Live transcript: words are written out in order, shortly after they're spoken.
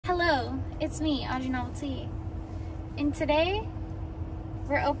Hello, it's me, Audrey Novelty. And today,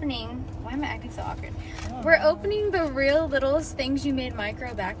 we're opening... Why am I acting so awkward? We're opening the Real Littlest Things You Made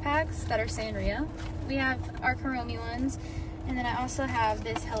micro backpacks that are Sanrio. We have our Kuromi ones, and then I also have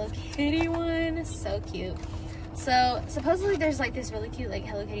this Hello Kitty one. So cute. So, supposedly there's like this really cute like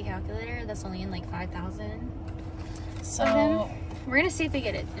Hello Kitty calculator that's only in like 5,000. So, we're gonna see if we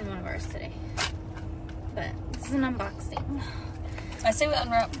get it in one of ours today. But this is an unboxing. I say we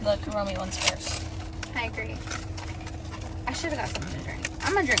unwrap the Kuromi ones first. I agree. I should have got something to drink.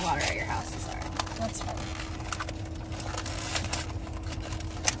 I'm gonna drink water at your house. Sorry. That's fine.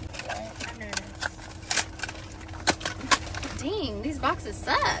 I'm nervous. Dang, these boxes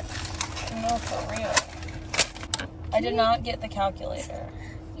suck. No, for real. I did not get the calculator.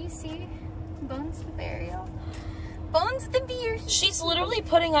 You see? Bones the burial. Bones the beer. She's literally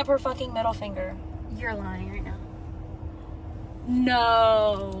putting up her fucking middle finger. You're lying right now.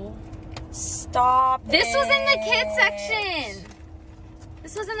 No. Stop This it. was in the kids section.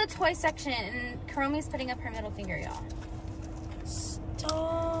 This was in the toy section. And Kuromi's putting up her middle finger, y'all.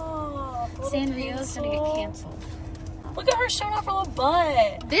 Stop. Sanrio's gonna get canceled. Look at her showing off her little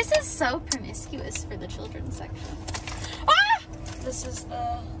butt. This is so promiscuous for the children's section. Ah! This is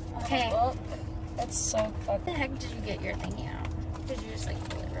the Okay. book. It's so What fucking... the heck did you get your thingy out? Did you just like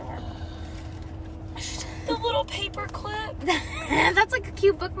pull it real hard? The little paper clip. That's like a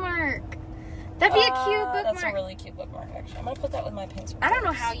cute bookmark. That'd be a cute bookmark. That's a really cute bookmark, actually. I'm gonna put that with my pencil. I don't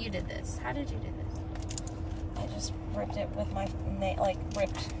know how you did this. How did you do this? I just ripped it with my like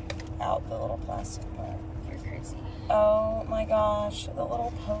ripped out the little plastic part. You're crazy. Oh my gosh, the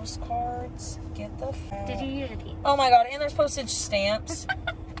little postcards. Get the fuck. Did you use your teeth? Oh my god, and there's postage stamps.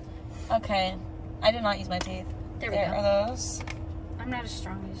 Okay, I did not use my teeth. There we go. There are those. I'm not as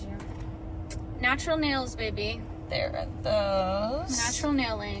strong as you. Natural nails, baby. There are those. Natural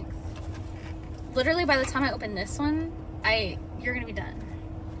nail length. Literally, by the time I open this one, you're gonna be done.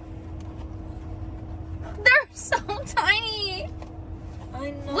 They're so tiny.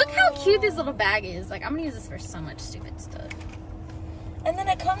 I know. Look how cute this little bag is. Like, I'm gonna use this for so much stupid stuff. And then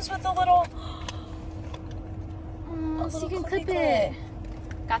it comes with a little. Oh, so you can clip it.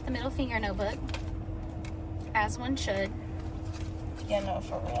 Got the middle finger notebook, as one should. Yeah, no,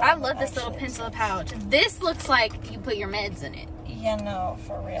 for real. I love this little pencil pouch. This looks like you put your meds in it. Yeah, no,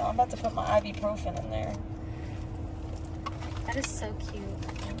 for real. I'm about to put my ibuprofen in there. That is so cute.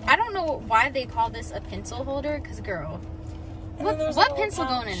 I don't know why they call this a pencil holder, because girl, what pencil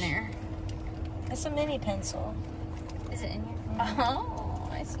going in there? It's a mini pencil. Is it in here? Mm-hmm. Oh,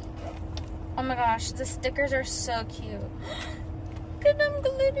 I see. Oh my gosh, the stickers are so cute. Look at them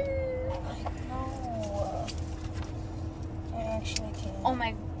glitter. I know. I actually can't. Oh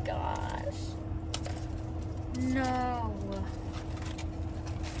my gosh. No.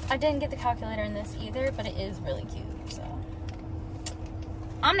 I didn't get the calculator in this either, but it is really cute, so.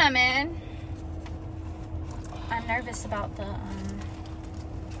 I'm not mad. I'm nervous about the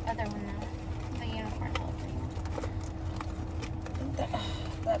other one now. The unicorn helper.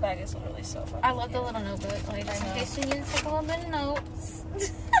 That bag is literally so fun. I love the little notebook, like just in case you need to take a little bit of notes.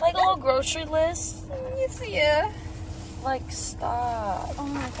 Like a little grocery list. Yes, yeah. Like, stop. Oh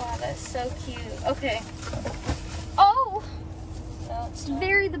my god, that's so cute. Okay. Oh! No, it's not.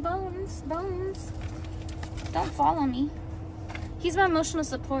 Bury the bones. Bones. Don't fall on me. He's my emotional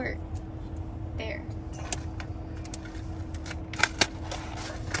support. There.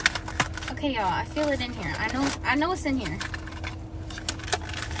 Okay, y'all. I feel it in here. I know it's in here.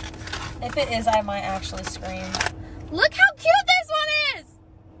 If it is, I might actually scream. Look how cute this one is!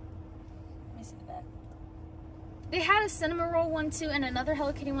 Let me see the back. They had a cinnamon roll one too, and another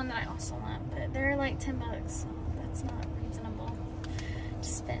Hello Kitty one that I also want, but they're like $10, so that's not reasonable to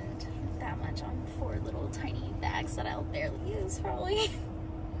spend that much on 4 little tiny bags that I'll barely use, probably.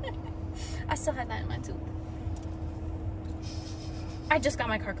 I still have that in my tooth. I just got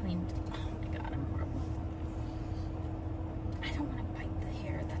my car cleaned. Oh my god, I'm horrible. I don't want to bite the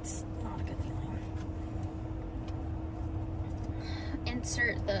hair. That's not a good feeling.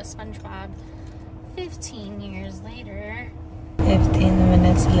 Insert the SpongeBob 15 years later. 15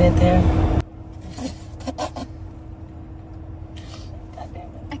 minutes later. God damn it.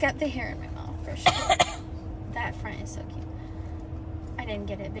 I got the hair in my mouth for sure. That front is so cute. I didn't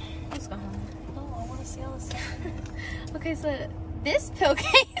get it, but let's go home. No, I want to see all this stuff. Okay, so this pill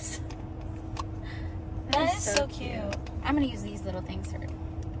case. That is so cute. I'm gonna use these little things for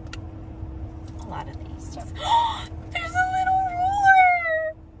a lot of these. There's a little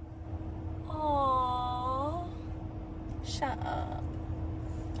ruler. Aww. Shut up.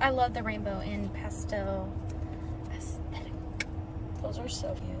 I love the rainbow in pastel aesthetic. Those are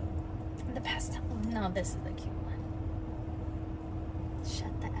so cute. The pastel. No, this is the cute one.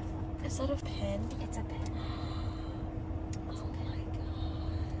 Shut the F up. Is that a pen? It's a pen. Oh my god.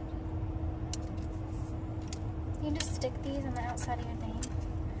 You just stick these on the outside of your name.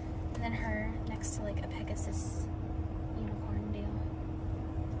 And then her next to like a Pegasus unicorn deal.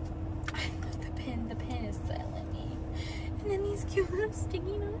 I love the pen. The pen is selling me. And then these cute little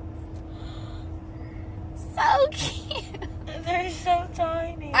sticky notes. So cute. They're so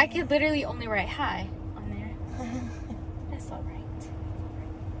tiny. I could literally only write hi on there. That's alright.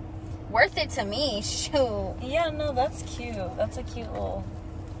 Worth it to me. Shoot. Yeah, no, that's cute. That's a cute little.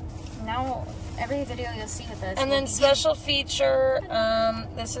 Now, every video you'll see with us. And then special feature,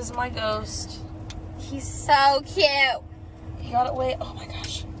 this is my ghost. He's so cute. You got it way. Oh my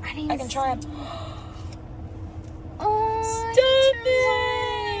gosh. I can try him. Oh, Stop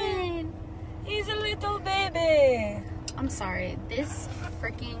it! He's a little baby. I'm sorry. This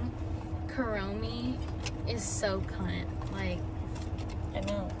freaking Kuromi is so cunt. Like, I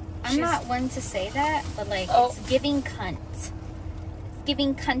know. I'm not one to say that, but like, it's giving cunt. It's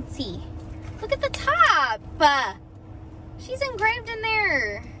giving cunty. Look at the top. She's engraved in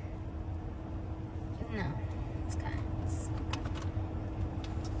there. No, it's cunt.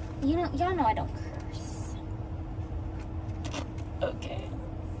 Y'all know I don't curse. Okay.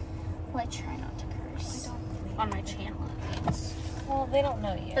 Well, I try not to curse. On my channel, at least. Well, they don't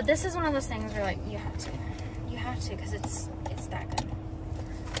know you. But this is one of those things where, like, you have to. You have to, because it's that good.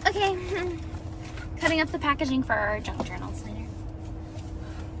 Okay. Cutting up the packaging for our junk journals later.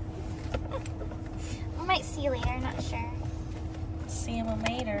 I might see you later, not sure. See him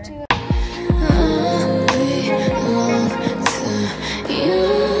later.